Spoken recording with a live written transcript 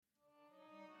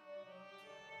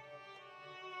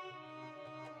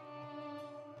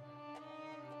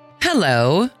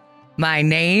Hello, my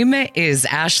name is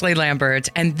Ashley Lambert,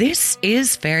 and this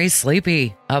is Very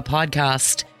Sleepy, a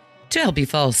podcast to help you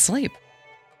fall asleep.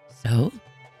 So,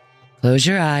 close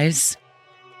your eyes,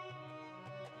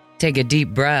 take a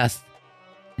deep breath,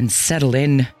 and settle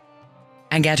in,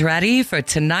 and get ready for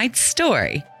tonight's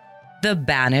story, The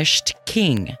Banished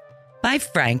King, by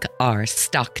Frank R.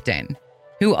 Stockton,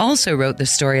 who also wrote the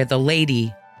story of the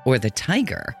lady or the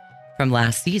tiger from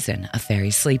last season of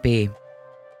Very Sleepy.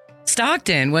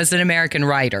 Stockton was an American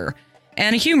writer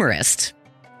and a humorist.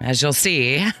 As you'll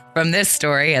see from this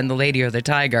story and The Lady or the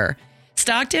Tiger,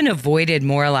 Stockton avoided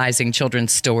moralizing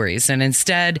children's stories and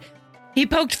instead he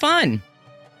poked fun.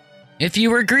 If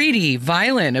you were greedy,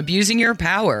 violent, abusing your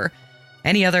power,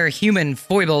 any other human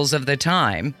foibles of the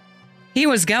time, he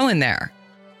was going there.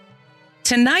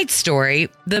 Tonight's story,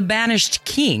 The Banished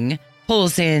King,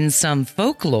 pulls in some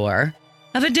folklore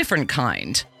of a different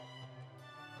kind.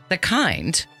 The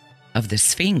kind of the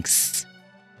Sphinx.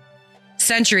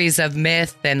 Centuries of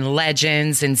myth and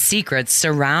legends and secrets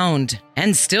surround,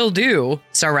 and still do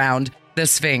surround, the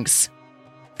Sphinx.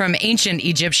 From ancient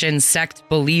Egyptian sect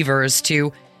believers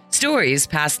to stories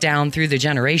passed down through the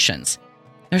generations,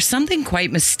 there's something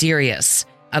quite mysterious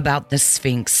about the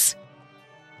Sphinx.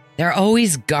 They're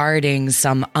always guarding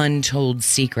some untold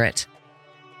secret.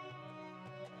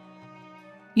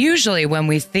 Usually when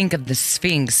we think of the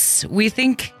Sphinx, we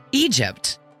think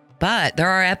Egypt. But there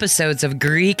are episodes of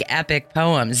Greek epic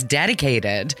poems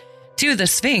dedicated to the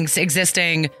Sphinx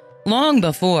existing long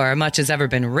before much has ever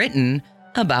been written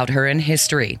about her in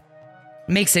history.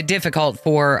 It makes it difficult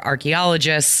for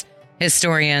archaeologists,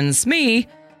 historians, me,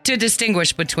 to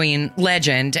distinguish between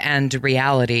legend and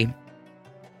reality.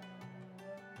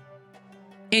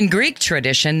 In Greek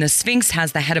tradition, the Sphinx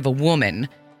has the head of a woman,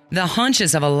 the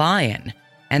haunches of a lion,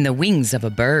 and the wings of a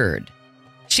bird.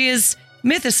 She is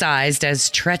mythicized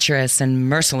as treacherous and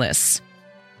merciless.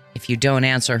 If you don't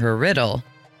answer her riddle,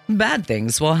 bad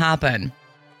things will happen.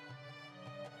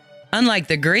 Unlike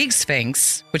the Greek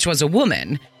Sphinx, which was a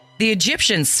woman, the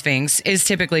Egyptian Sphinx is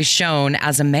typically shown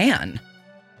as a man.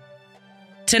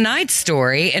 Tonight's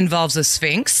story involves a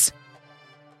Sphinx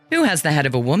who has the head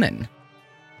of a woman,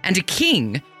 and a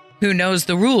king who knows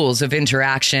the rules of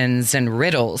interactions and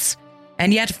riddles,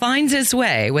 and yet finds his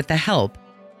way with the help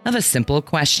of a simple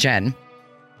question.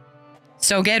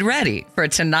 So get ready for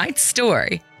tonight's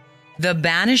story, The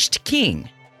Banished King,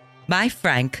 by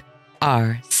Frank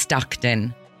R.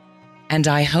 Stockton. And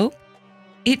I hope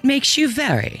it makes you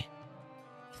very,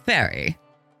 very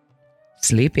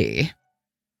sleepy.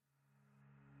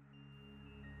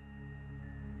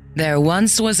 There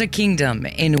once was a kingdom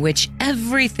in which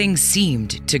everything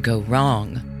seemed to go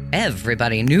wrong.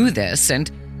 Everybody knew this, and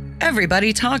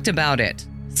everybody talked about it,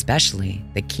 especially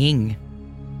the king.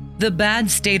 The bad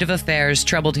state of affairs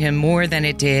troubled him more than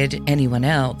it did anyone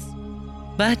else,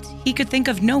 but he could think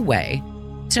of no way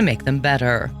to make them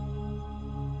better.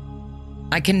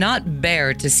 I cannot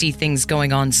bear to see things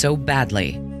going on so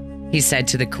badly, he said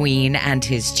to the queen and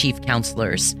his chief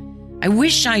counselors. I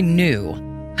wish I knew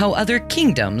how other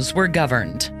kingdoms were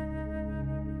governed.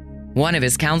 One of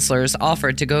his counselors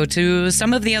offered to go to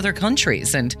some of the other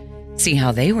countries and see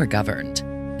how they were governed,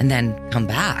 and then come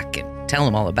back and tell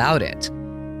him all about it.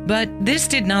 But this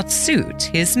did not suit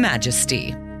His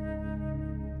Majesty.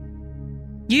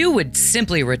 You would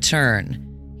simply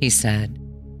return, he said,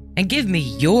 and give me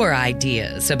your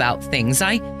ideas about things.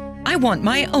 I want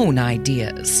my own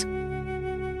ideas.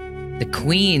 The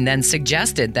queen then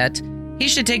suggested that he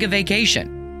should take a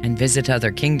vacation and visit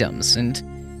other kingdoms and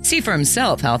see for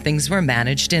himself how things were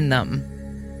managed in them.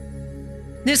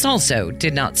 This also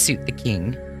did not suit the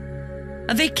king.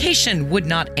 A vacation would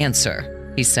not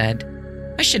answer, he said.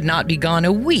 I should not be gone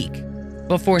a week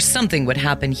before something would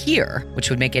happen here,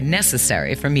 which would make it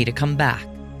necessary for me to come back.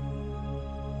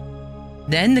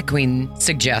 Then the queen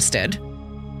suggested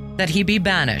that he be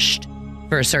banished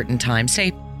for a certain time, say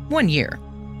 1 year.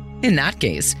 In that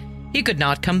case, he could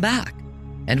not come back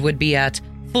and would be at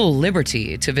full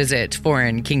liberty to visit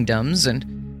foreign kingdoms and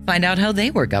find out how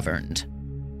they were governed.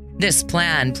 This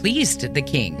plan pleased the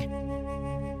king.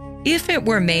 If it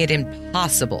were made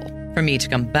impossible for me to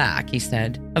come back, he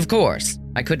said, of course,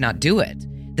 I could not do it.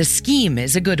 The scheme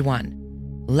is a good one.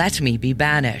 Let me be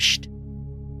banished.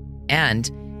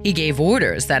 And he gave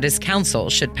orders that his council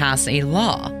should pass a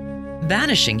law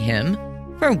banishing him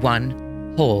for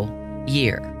 1 whole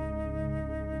year.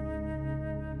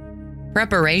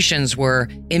 Preparations were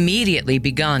immediately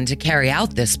begun to carry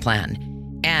out this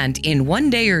plan, and in 1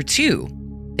 day or 2,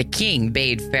 the king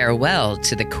bade farewell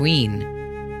to the queen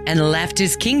and left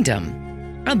his kingdom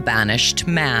a banished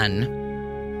man.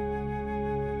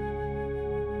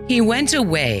 He went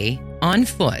away on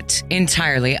foot,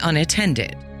 entirely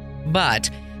unattended. But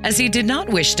as he did not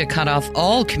wish to cut off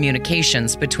all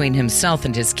communications between himself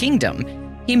and his kingdom,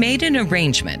 he made an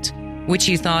arrangement, which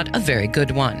he thought a very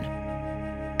good one.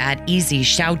 At easy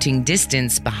shouting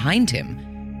distance behind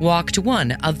him walked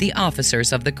one of the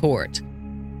officers of the court,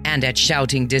 and at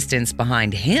shouting distance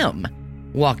behind him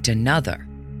walked another,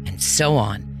 and so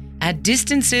on, at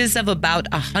distances of about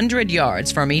 100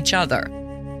 yards from each other.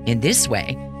 In this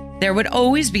way, there would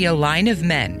always be a line of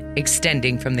men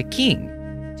extending from the king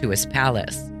to his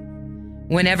palace.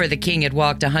 Whenever the king had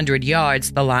walked 100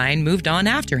 yards, the line moved on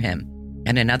after him,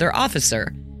 and another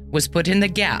officer was put in the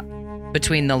gap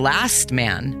between the last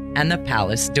man and the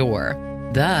palace door.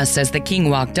 Thus, as the king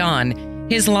walked on,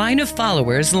 his line of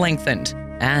followers lengthened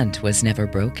and was never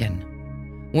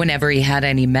broken. Whenever he had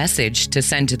any message to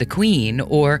send to the queen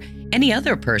or any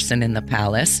other person in the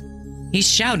palace, he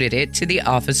shouted it to the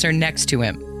officer next to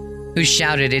him, who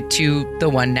shouted it to the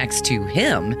one next to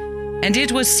him, and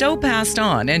it was so passed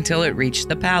on until it reached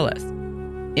the palace.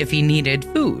 If he needed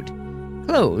food,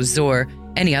 clothes, or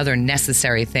any other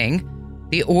necessary thing,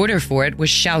 the order for it was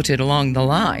shouted along the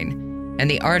line,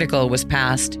 and the article was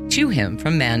passed to him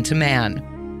from man to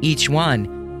man, each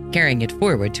one carrying it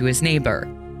forward to his neighbor,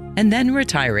 and then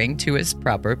retiring to his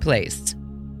proper place.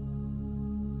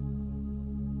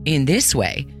 In this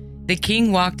way, the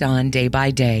king walked on day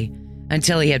by day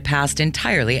until he had passed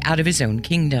entirely out of his own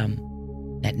kingdom.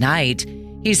 At night,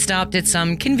 he stopped at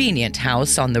some convenient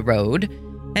house on the road,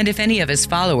 and if any of his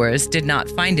followers did not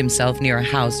find himself near a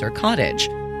house or cottage,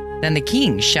 then the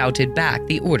king shouted back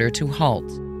the order to halt.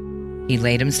 He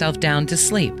laid himself down to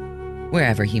sleep,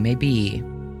 wherever he may be.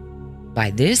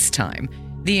 By this time,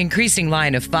 the increasing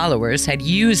line of followers had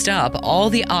used up all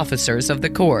the officers of the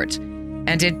court,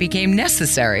 and it became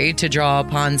necessary to draw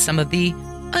upon some of the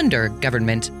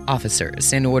under-government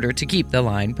officers in order to keep the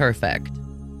line perfect.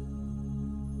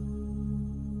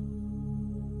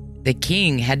 The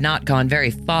king had not gone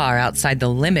very far outside the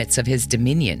limits of his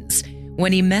dominions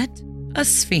when he met a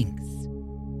sphinx.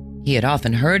 He had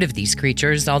often heard of these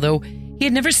creatures, although he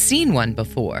had never seen one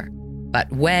before.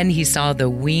 But when he saw the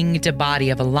winged body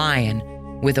of a lion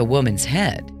with a woman's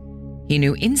head, he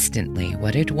knew instantly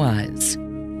what it was.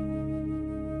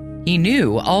 He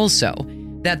knew also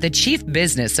that the chief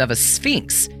business of a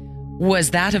sphinx was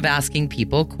that of asking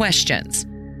people questions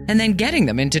and then getting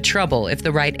them into trouble if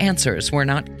the right answers were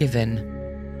not given.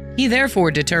 He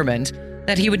therefore determined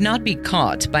that he would not be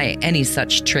caught by any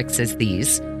such tricks as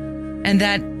these, and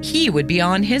that he would be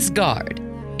on his guard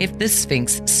if the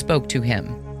Sphinx spoke to him.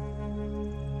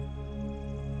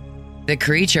 The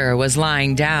creature was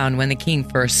lying down when the king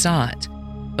first saw it,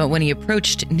 but when he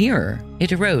approached nearer,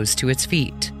 it arose to its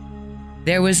feet.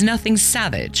 There was nothing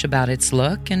savage about its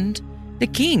look, and the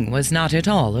king was not at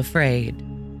all afraid.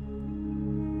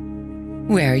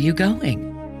 "Where are you going?"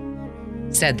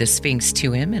 said the Sphinx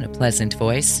to him in a pleasant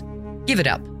voice. "Give it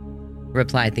up,"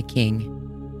 replied the king.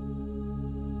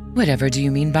 "Whatever do you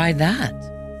mean by that?"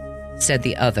 said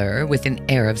the other with an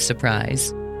air of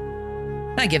surprise.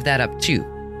 "I give that up too,"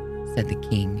 said the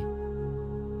king.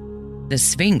 The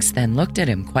Sphinx then looked at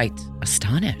him quite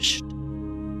astonished.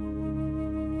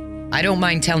 "I don't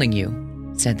mind telling you,"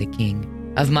 said the king,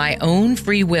 "of my own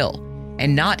free will,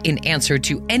 and not in answer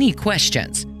to any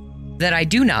questions, that I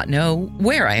do not know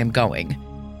where I am going.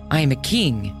 I am a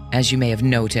king, as you may have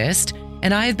noticed,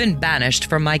 and I have been banished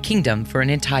from my kingdom for an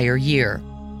entire year.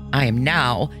 I am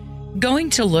now going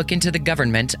to look into the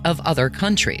government of other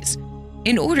countries,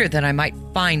 in order that I might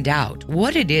find out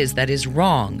what it is that is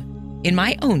wrong. In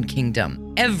my own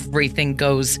kingdom, everything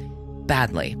goes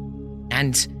badly,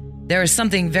 and there is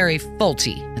something very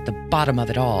faulty at the bottom of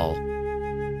it all.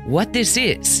 What this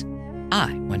is,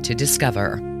 I want to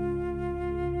discover."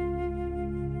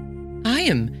 "I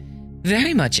am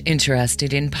very much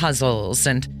interested in puzzles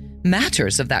and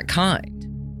matters of that kind,"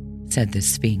 said the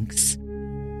Sphinx.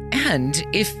 "And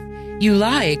if you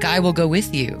like, I will go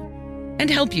with you and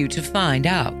help you to find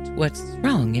out what's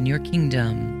wrong in your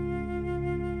kingdom."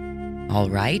 "All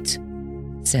right,"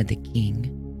 said the king.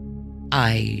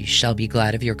 "I shall be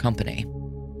glad of your company."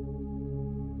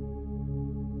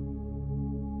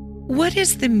 "What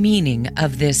is the meaning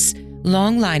of this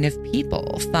long line of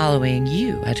people following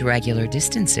you at regular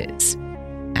distances?"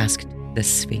 asked the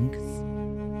Sphinx.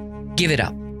 "Give it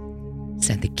up,"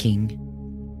 said the king.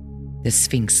 The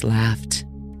Sphinx laughed.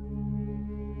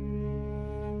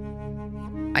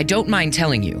 "I don't mind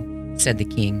telling you," said the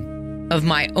king, "of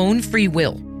my own free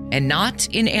will, and not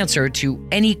in answer to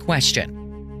any question,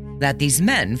 that these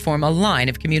men form a line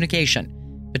of communication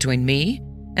between me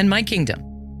and my kingdom,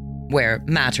 where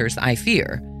matters, I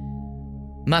fear,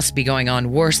 must be going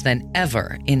on worse than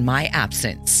ever in my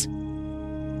absence."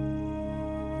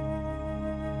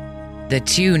 The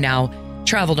two now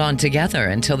traveled on together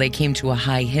until they came to a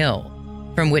high hill,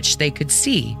 from which they could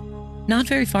see, not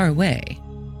very far away,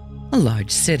 a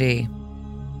large city.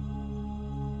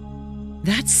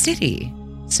 "That city,"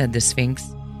 said the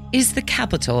Sphinx, "is the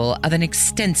capital of an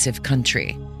extensive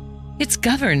country. It's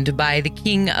governed by the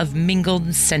king of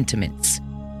mingled sentiments.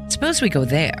 Suppose we go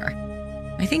there.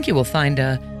 I think you will find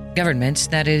a government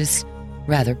that is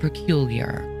rather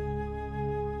peculiar."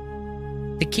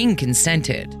 The king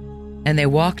consented, and they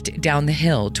walked down the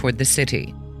hill toward the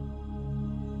city.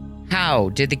 "How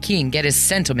did the king get his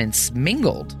sentiments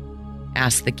mingled?"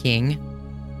 asked the king.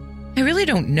 "I really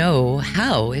don't know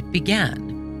how it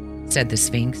began," said the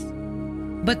Sphinx.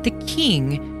 "But the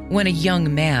king, when a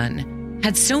young man,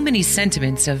 had so many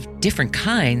sentiments of different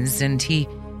kinds, and he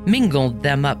mingled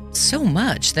them up so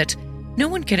much that no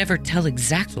one could ever tell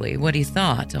exactly what he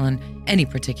thought on any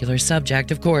particular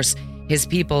subject. Of course, his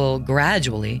people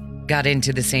gradually got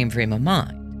into the same frame of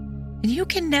mind, and you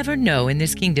can never know in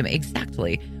this kingdom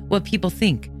exactly what people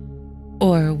think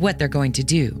or what they're going to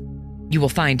do. You will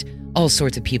find all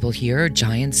sorts of people here,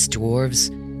 giants, dwarves,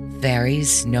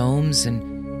 fairies, gnomes,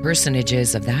 and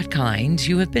personages of that kind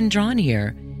who have been drawn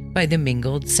here by the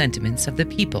mingled sentiments of the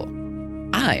people.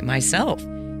 I, myself,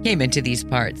 came into these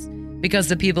parts because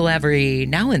the people every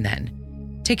now and then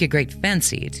take a great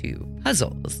fancy to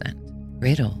puzzles and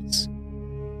riddles."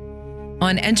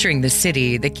 On entering the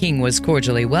city, the king was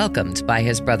cordially welcomed by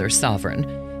his brother sovereign,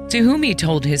 to whom he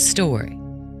told his story,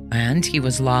 and he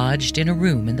was lodged in a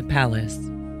room in the palace.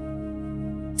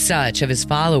 Such of his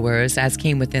followers as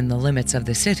came within the limits of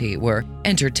the city were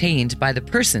entertained by the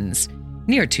persons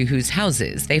near to whose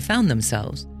houses they found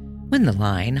themselves when the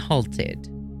line halted.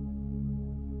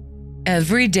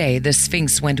 Every day the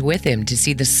Sphinx went with him to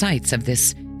see the sights of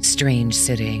this strange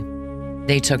city.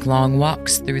 They took long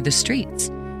walks through the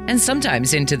streets and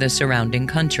sometimes into the surrounding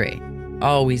country,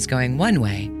 always going one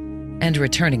way and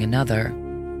returning another.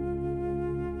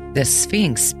 The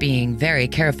Sphinx being very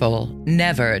careful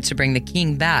never to bring the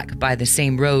king back by the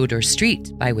same road or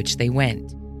street by which they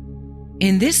went.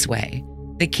 In this way,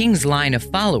 the king's line of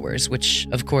followers, which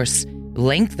of course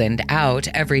lengthened out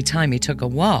every time he took a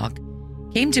walk,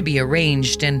 came to be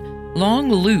arranged in long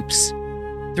loops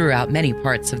throughout many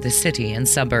parts of the city and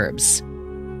suburbs.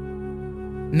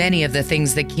 Many of the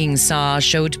things the king saw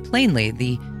showed plainly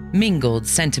the mingled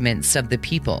sentiments of the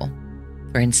people.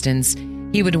 For instance,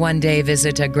 he would one day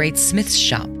visit a great smith's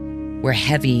shop where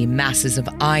heavy masses of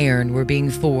iron were being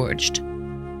forged,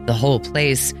 the whole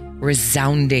place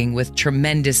resounding with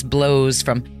tremendous blows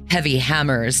from heavy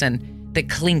hammers and the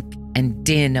clink and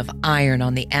din of iron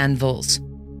on the anvils.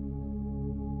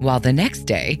 While the next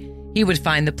day, he would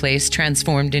find the place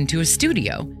transformed into a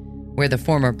studio where the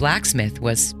former blacksmith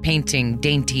was painting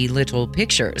dainty little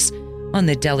pictures on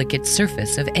the delicate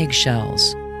surface of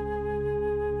eggshells.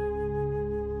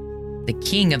 The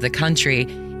king of the country,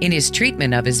 in his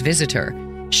treatment of his visitor,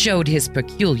 showed his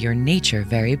peculiar nature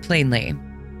very plainly.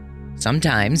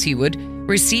 Sometimes he would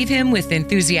receive him with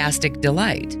enthusiastic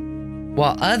delight,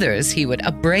 while others he would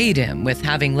upbraid him with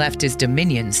having left his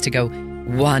dominions to go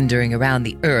wandering around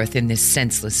the earth in this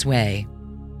senseless way.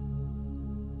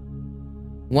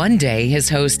 One day his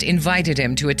host invited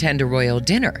him to attend a royal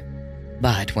dinner,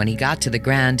 but when he got to the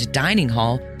grand dining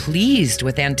hall, pleased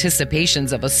with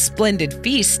anticipations of a splendid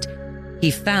feast, he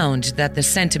found that the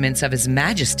sentiments of his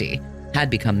majesty had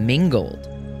become mingled,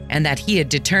 and that he had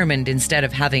determined, instead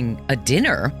of having a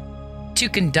dinner, to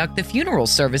conduct the funeral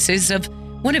services of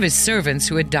one of his servants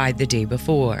who had died the day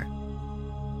before.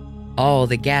 All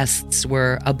the guests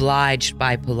were obliged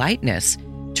by politeness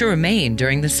to remain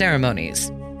during the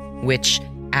ceremonies, which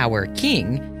our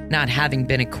king, not having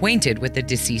been acquainted with the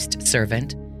deceased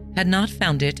servant, had not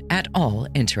found it at all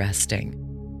interesting.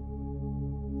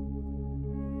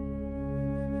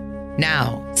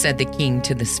 "Now," said the king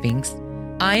to the Sphinx,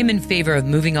 "I am in favor of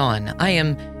moving on. I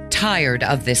am tired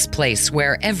of this place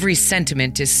where every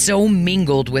sentiment is so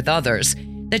mingled with others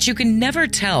that you can never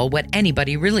tell what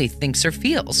anybody really thinks or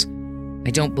feels.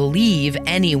 I don't believe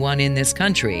anyone in this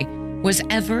country was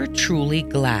ever truly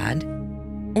glad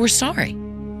or sorry.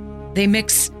 They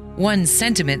mix one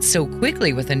sentiment so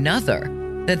quickly with another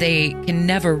that they can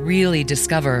never really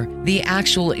discover the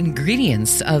actual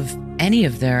ingredients of any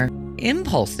of their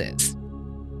impulses."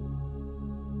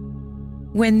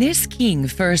 "When this king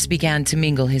first began to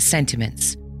mingle his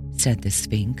sentiments," said the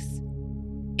Sphinx,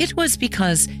 "it was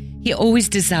because he always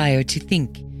desired to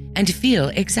think and feel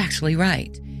exactly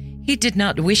right. He did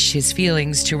not wish his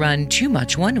feelings to run too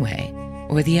much one way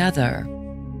or the other.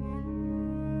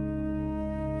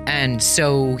 And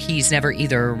so he's never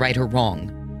either right or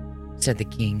wrong, said the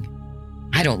king.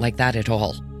 I don't like that at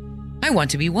all. I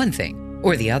want to be one thing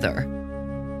or the other.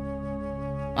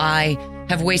 I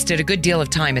have wasted a good deal of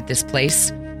time at this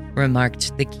place,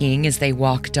 remarked the king as they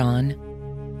walked on.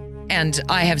 And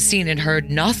I have seen and heard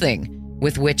nothing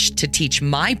with which to teach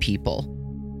my people.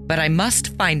 But I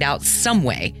must find out some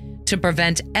way to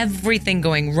prevent everything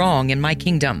going wrong in my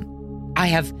kingdom. I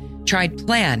have tried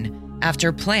plan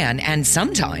after plan, and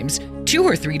sometimes 2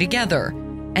 or 3 together,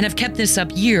 and have kept this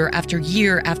up year after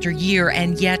year after year,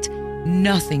 and yet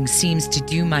nothing seems to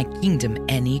do my kingdom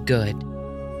any good.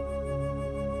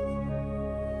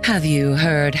 Have you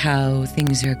heard how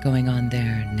things are going on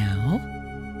there now?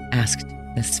 Asked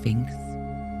the Sphinx.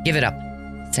 Give it up,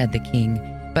 said the king,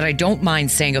 but I don't mind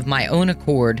saying of my own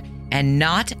accord, and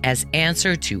not as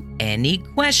answer to any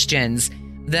questions,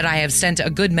 that I have sent a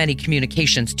good many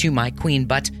communications to my queen,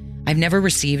 but I've never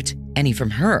received any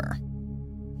from her.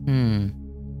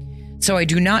 So I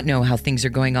do not know how things are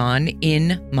going on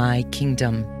in my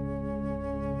kingdom.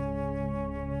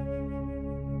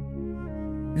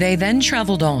 They then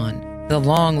traveled on, the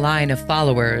long line of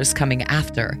followers coming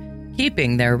after,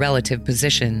 keeping their relative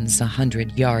positions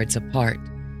 100 yards apart,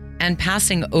 and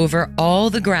passing over all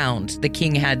the ground the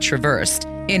king had traversed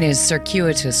in his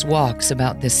circuitous walks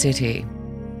about the city.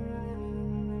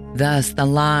 Thus the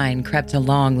line crept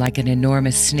along like an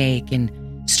enormous snake in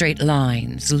straight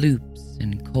lines, loops,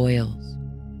 and coils.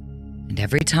 And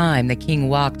every time the king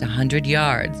walked 100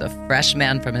 yards, a fresh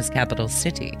man from his capital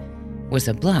city was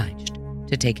obliged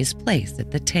to take his place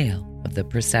at the tail of the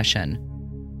procession.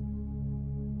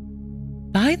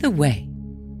 By the way,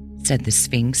 said the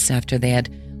Sphinx after they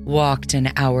had walked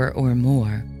an hour or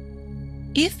more,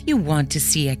 if you want to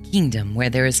see a kingdom where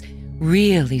there is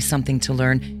really something to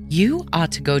learn, you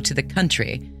ought to go to the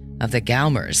country of the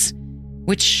Galmers,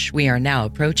 which we are now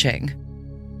approaching.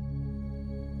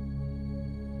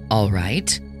 All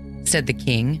right, said the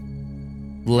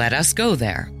king. Let us go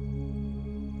there.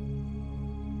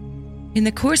 In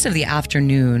the course of the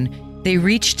afternoon, they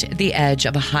reached the edge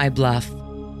of a high bluff.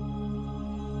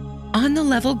 On the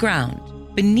level ground,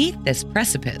 beneath this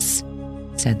precipice,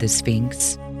 said the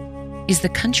Sphinx, is the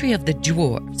country of the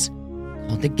dwarves,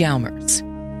 called the Galmers.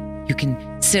 You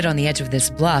can sit on the edge of this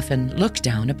bluff and look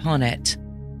down upon it.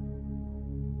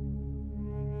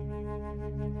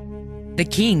 The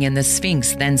king and the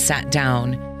Sphinx then sat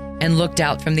down and looked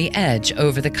out from the edge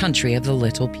over the country of the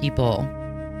little people.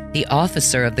 The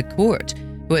officer of the court,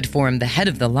 who had formed the head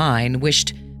of the line,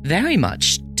 wished very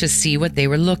much to see what they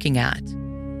were looking at.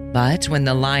 But when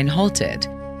the line halted,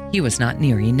 he was not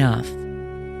near enough.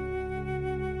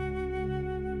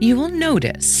 You will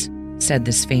notice, said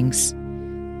the Sphinx,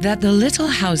 that the little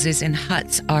houses and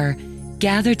huts are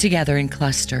gathered together in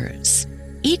clusters.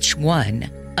 Each one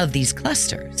of these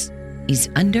clusters is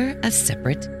under a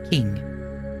separate king.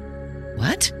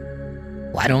 What?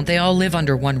 Why don't they all live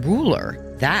under one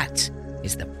ruler? That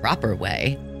is the proper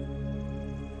way.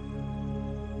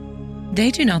 They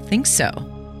do not think so,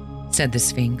 said the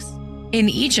Sphinx. In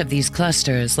each of these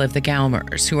clusters live the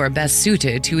Galmers, who are best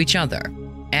suited to each other.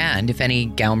 And if any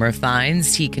Galmer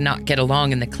finds he cannot get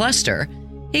along in the cluster,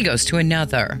 he goes to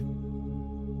another.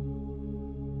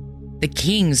 The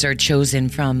kings are chosen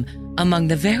from among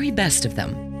the very best of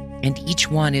them, and each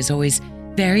one is always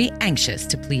very anxious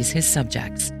to please his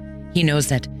subjects. He knows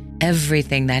that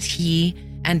everything that he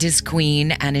and his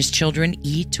queen and his children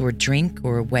eat or drink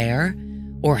or wear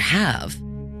or have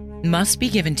must be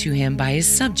given to him by his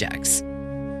subjects.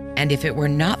 And if it were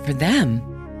not for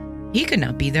them, he could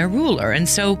not be their ruler, and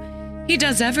so he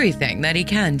does everything that he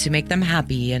can to make them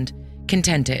happy and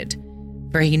contented,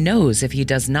 for he knows if he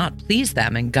does not please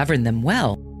them and govern them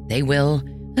well, they will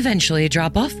eventually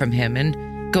drop off from him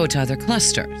and go to other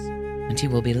clusters, and he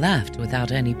will be left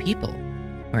without any people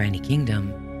or any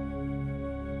kingdom.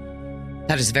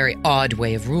 That is a very odd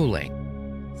way of ruling,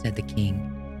 said the king.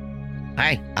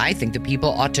 I think the people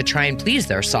ought to try and please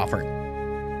their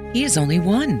sovereign. He is only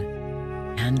one,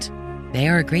 and they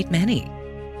are a great many,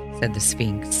 said the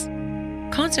Sphinx.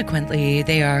 Consequently,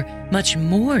 they are much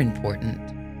more important.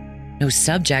 No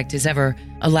subject is ever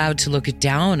allowed to look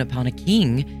down upon a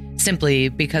king simply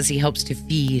because he helps to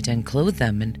feed and clothe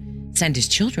them and send his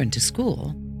children to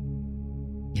school.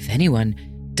 If anyone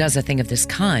does a thing of this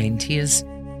kind, he is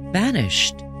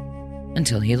banished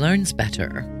until he learns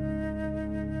better.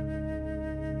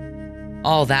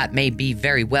 All that may be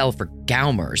very well for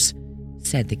Galmers,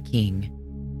 said the king,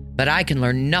 but I can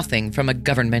learn nothing from a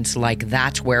government like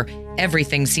that where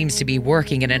everything seems to be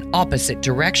working in an opposite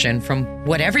direction from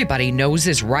what everybody knows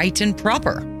is right and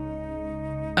proper.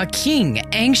 A king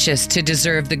anxious to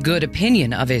deserve the good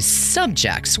opinion of his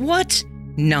subjects? What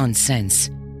nonsense!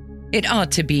 It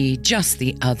ought to be just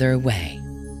the other way.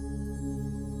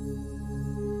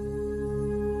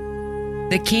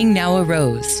 The king now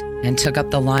arose and took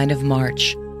up the line of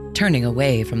march, turning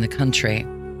away from the country.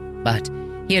 But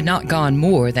he had not gone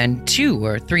more than 200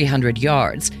 or 300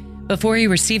 yards before he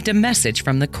received a message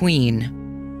from the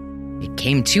queen. It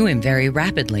came to him very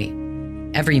rapidly.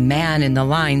 Every man in the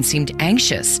line seemed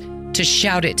anxious to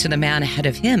shout it to the man ahead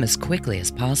of him as quickly as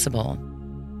possible.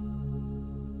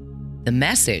 The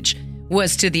message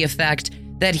was to the effect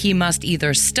that he must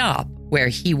either stop where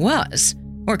he was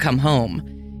or come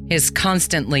home. His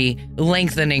constantly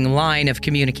lengthening line of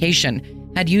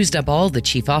communication had used up all the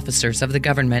chief officers of the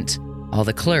government, all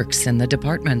the clerks in the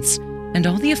departments, and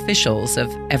all the officials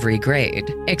of every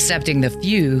grade, excepting the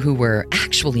few who were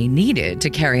actually needed to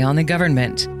carry on the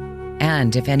government.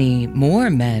 And if any more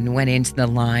men went into the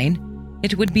line,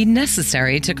 it would be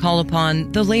necessary to call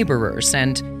upon the laborers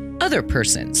and other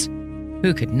persons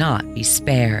who could not be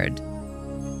spared.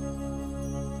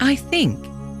 "I think,"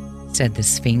 said the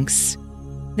Sphinx,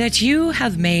 "that you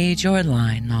have made your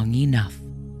line long enough."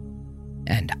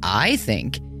 "And I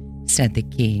think," said the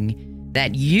king,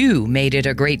 "that you made it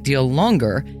a great deal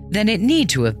longer than it need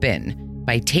to have been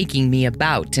by taking me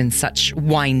about in such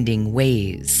winding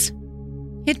ways."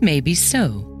 "It may be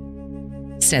so,"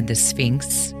 said the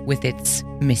Sphinx with its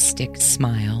mystic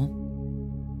smile.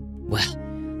 "Well,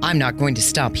 I'm not going to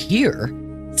stop here,"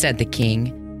 said the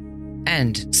king,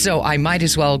 "and so I might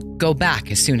as well go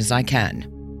back as soon as I can."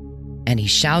 And he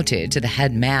shouted to the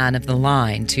head man of the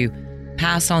line to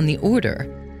pass on the order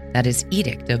that his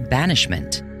edict of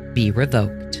banishment be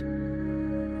revoked.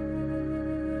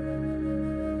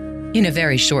 In a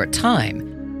very short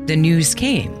time, the news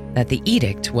came that the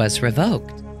edict was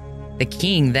revoked. The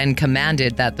king then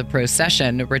commanded that the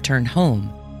procession return home,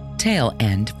 tail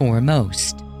end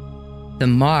foremost. The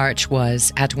march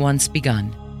was at once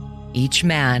begun, each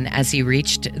man as he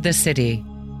reached the city,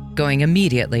 going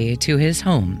immediately to his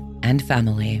home and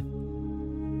family.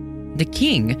 The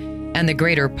king and the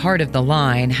greater part of the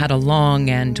line had a long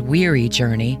and weary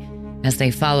journey as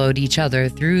they followed each other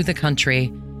through the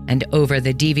country and over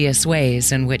the devious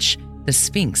ways in which the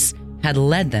Sphinx had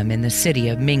led them in the city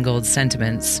of mingled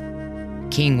sentiments. The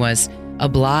king was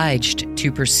obliged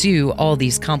to pursue all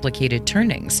these complicated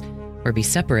turnings or be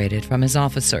separated from his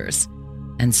officers,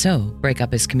 and so break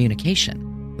up his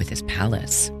communication with his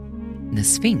palace. The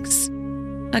Sphinx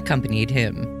accompanied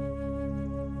him.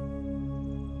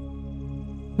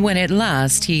 When at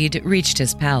last he'd reached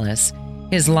his palace,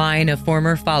 his line of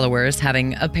former followers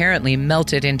having apparently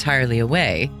melted entirely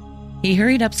away, he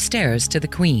hurried upstairs to the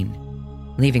queen,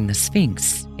 leaving the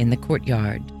Sphinx in the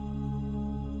courtyard.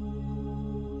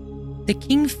 The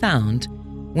king found,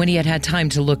 when he had had time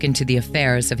to look into the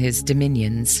affairs of his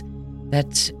dominions,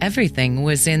 that everything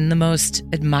was in the most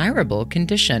admirable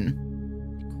condition.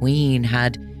 The queen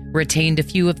had retained a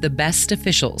few of the best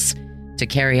officials to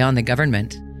carry on the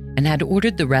government and had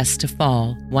ordered the rest to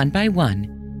fall, one by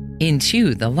one,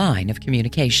 into the line of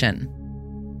communication.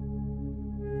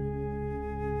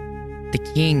 The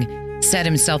king set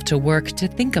himself to work to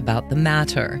think about the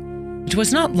matter. It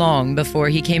was not long before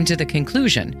he came to the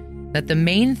conclusion that the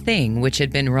main thing which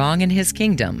had been wrong in his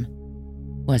kingdom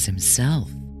was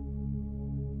himself.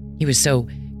 He was so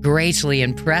greatly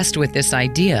impressed with this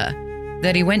idea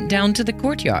that he went down to the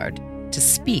courtyard to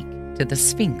speak to the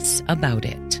Sphinx about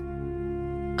it.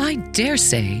 "I dare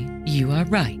say you are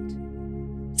right,"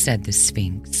 said the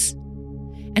Sphinx.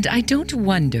 "And I don't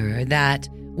wonder that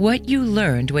what you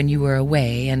learned when you were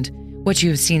away and what you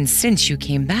have seen since you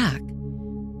came back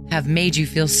have made you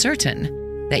feel certain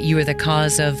that you are the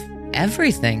cause of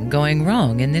everything going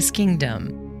wrong in this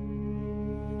kingdom.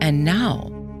 And now,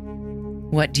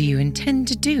 what do you intend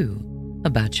to do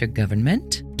about your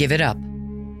government?" "Give it up,"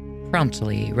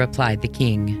 promptly replied the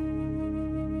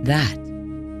king. "That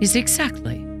is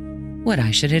exactly what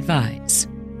I should advise,"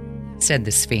 said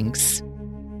the Sphinx.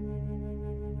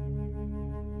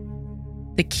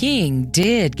 The king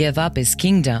did give up his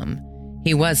kingdom.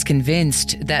 He was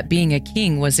convinced that being a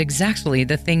king was exactly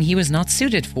the thing he was not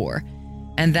suited for,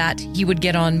 and that he would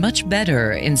get on much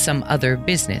better in some other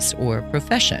business or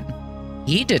profession.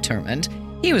 He determined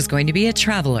he was going to be a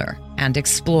traveler and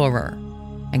explorer,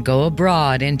 and go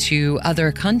abroad into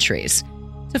other countries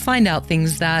to find out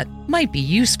things that might be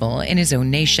useful in his own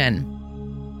nation.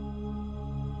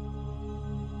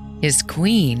 His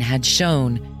queen had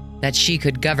shown that she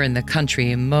could govern the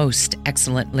country most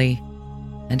excellently,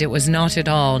 and it was not at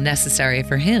all necessary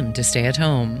for him to stay at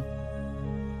home.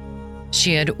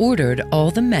 She had ordered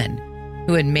all the men who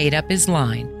who had made up his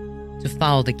line to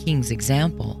follow the king's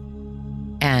example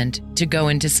and to go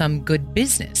into some good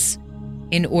business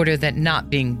in order that, not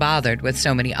being bothered with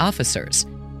so many officers,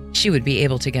 she would be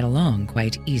able to get along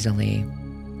quite easily.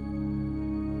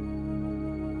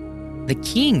 The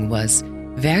king was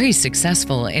very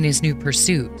successful in his new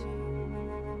pursuit,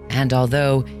 and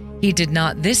although he did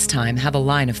not this time have a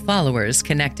line of followers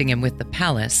connecting him with the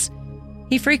palace,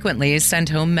 he frequently sent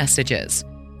home messages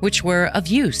which were of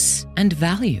use and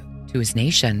value to his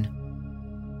nation.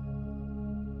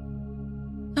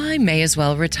 "I may as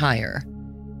well retire,"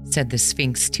 said the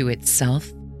Sphinx to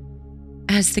itself,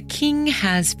 "as the king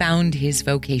has found his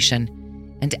vocation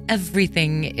and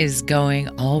everything is going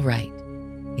all right.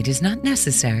 It is not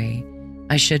necessary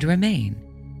I should remain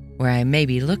where I may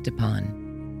be looked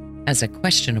upon as a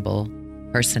questionable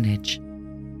personage."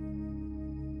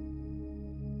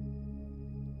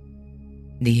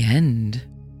 The end.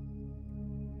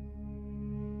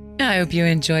 I hope you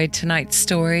enjoyed tonight's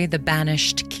story, The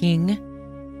Banished King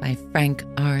by Frank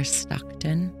R.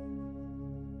 Stockton.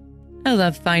 I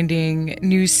love finding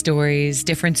new stories,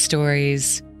 different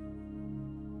stories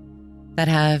that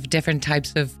have different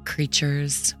types of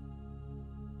creatures.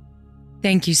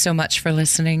 Thank you so much for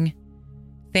listening.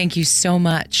 Thank you so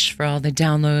much for all the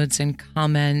downloads and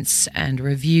comments and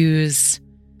reviews.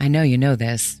 I know you know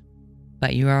this,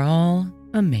 but you are all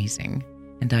amazing,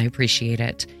 and I appreciate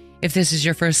it. If this is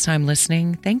your first time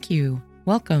listening, thank you.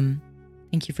 Welcome.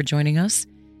 Thank you for joining us,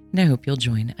 and I hope you'll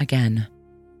join again.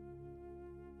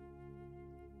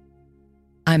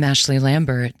 I'm Ashley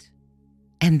Lambert,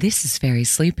 and this is Very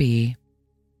Sleepy.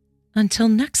 Until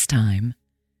next time,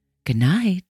 good night.